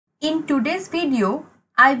In today's video,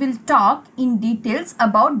 I will talk in details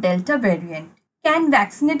about Delta variant. Can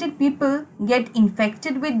vaccinated people get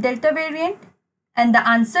infected with Delta variant? And the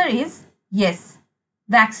answer is yes.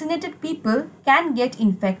 Vaccinated people can get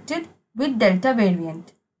infected with Delta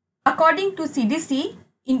variant. According to CDC,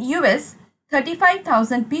 in US,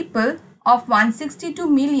 35,000 people of 162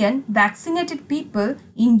 million vaccinated people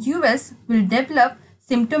in US will develop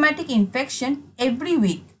symptomatic infection every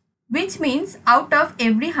week, which means out of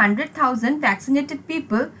every 100,000 vaccinated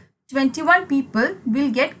people, 21 people will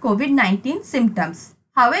get COVID-19 symptoms.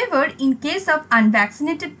 However, in case of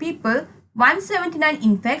unvaccinated people, 179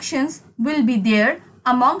 infections will be there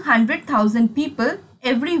among 100,000 people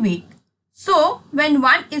every week. So, when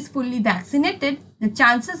one is fully vaccinated, the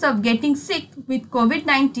chances of getting sick with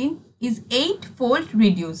COVID-19 is 8-fold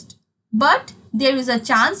reduced. But there is a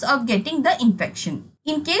chance of getting the infection.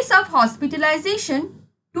 In case of hospitalization,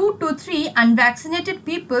 2 to 3 unvaccinated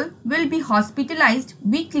people will be hospitalized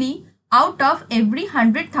weekly out of every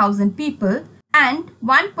 100,000 people, and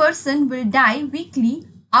one person will die weekly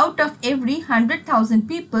out of every 100,000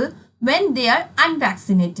 people when they are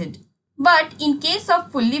unvaccinated. But in case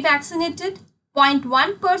of fully vaccinated,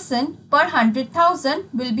 0.1 person per 100,000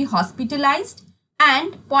 will be hospitalized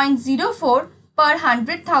and 0.04 per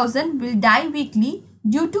 100,000 will die weekly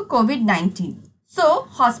due to COVID-19. So,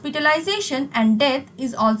 hospitalization and death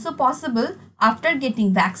is also possible after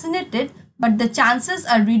getting vaccinated, but the chances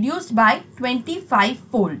are reduced by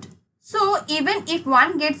 25-fold. So, even if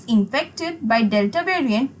one gets infected by Delta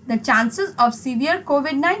variant, the chances of severe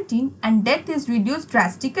COVID-19 and death is reduced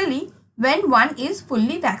drastically when one is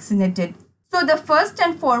fully vaccinated. So, the first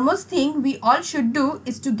and foremost thing we all should do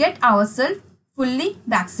is to get ourselves fully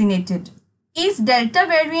vaccinated. Is Delta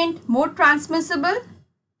variant more transmissible?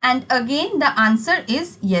 And again, the answer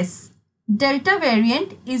is yes. Delta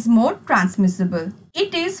variant is more transmissible.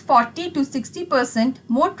 It is 40 to 60%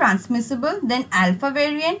 more transmissible than Alpha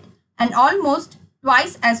variant and almost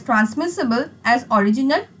twice as transmissible as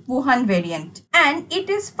original Wuhan variant. And it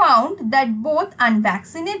is found that both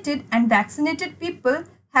unvaccinated and vaccinated people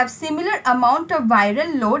have similar amount of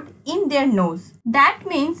viral load in their nose. That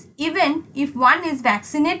means even if one is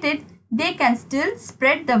vaccinated, they can still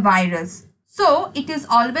spread the virus. So, it is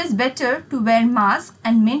always better to wear mask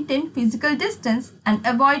and maintain physical distance and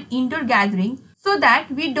avoid indoor gathering so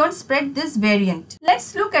that we don't spread this variant.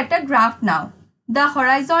 Let's look at a graph now. The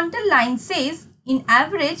horizontal line says in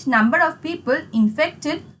average number of people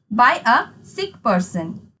infected by a sick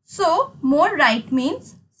person. So, more right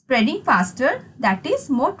means spreading faster, that is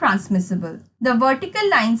more transmissible. The vertical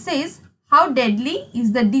line says how deadly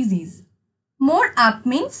is the disease. More up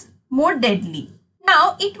means more deadly.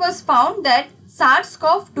 Now, it was found that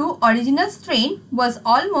SARS-CoV-2 original strain was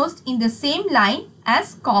almost in the same line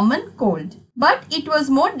as common cold. But it was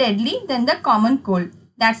more deadly than the common cold.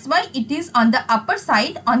 That's why it is on the upper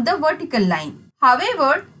side on the vertical line.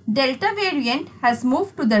 However, Delta variant has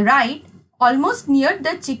moved to the right almost near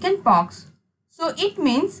the chicken pox. So, it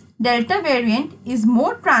means Delta variant is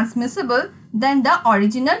more transmissible than the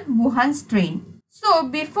original Wuhan strain. So,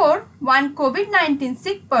 before one COVID-19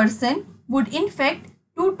 sick person would infect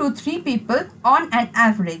 2 to 3 people on an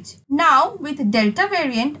average. Now, with Delta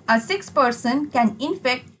variant, a sick person can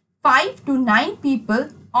infect 5 to 9 people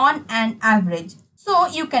on an average. So,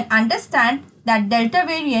 you can understand that Delta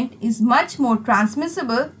variant is much more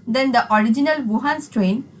transmissible than the original Wuhan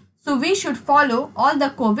strain. So, we should follow all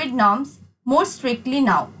the COVID norms more strictly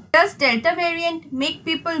now. Does Delta variant make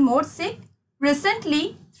people more sick?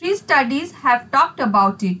 Recently, 3 studies have talked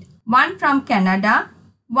about it. One from Canada,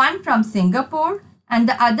 one from Singapore, and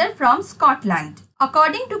the other from Scotland.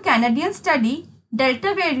 According to Canadian study,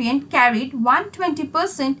 Delta variant carried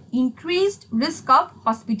 120% increased risk of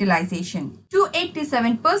hospitalization,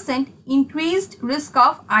 287% increased risk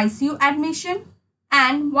of ICU admission,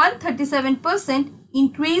 and 137%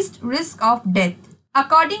 increased risk of death.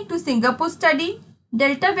 According to Singapore study,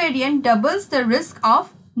 Delta variant doubles the risk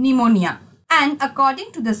of pneumonia. And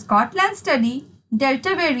according to the Scotland study,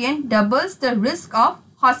 Delta variant doubles the risk of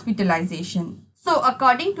hospitalization. So,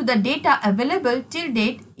 according to the data available till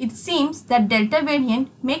date, it seems that Delta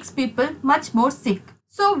variant makes people much more sick.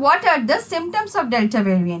 So, what are the symptoms of Delta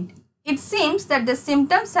variant? It seems that the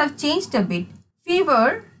symptoms have changed a bit.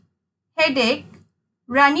 Fever, headache,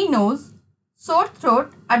 runny nose, sore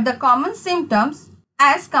throat are the common symptoms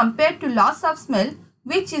as compared to loss of smell,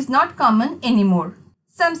 which is not common anymore.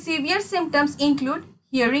 Some severe symptoms include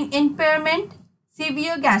hearing impairment,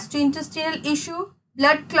 severe gastrointestinal issue,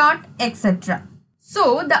 blood clot, etc.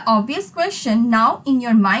 So, the obvious question now in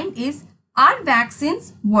your mind is, are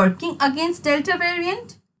vaccines working against Delta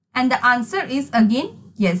variant? And the answer is again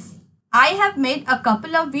Yes, I have made a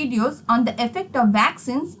couple of videos on the effect of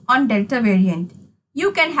vaccines on Delta variant.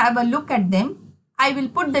 You can have a look at them. I will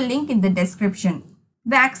put the link in the description.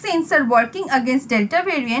 Vaccines are working against Delta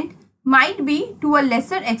variant might be to a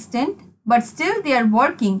lesser extent, but still they are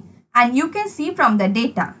working, and you can see from the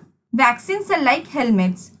data. Vaccines are like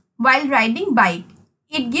helmets while riding bike.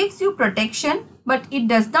 It gives you protection, but it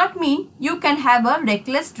does not mean you can have a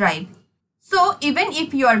reckless drive. So even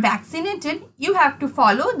if you are vaccinated, you have to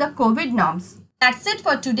follow the COVID norms. That's it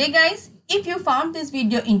for today, guys. If you found this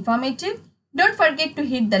video informative, don't forget to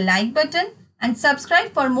hit the like button and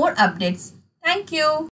subscribe for more updates. Thank you.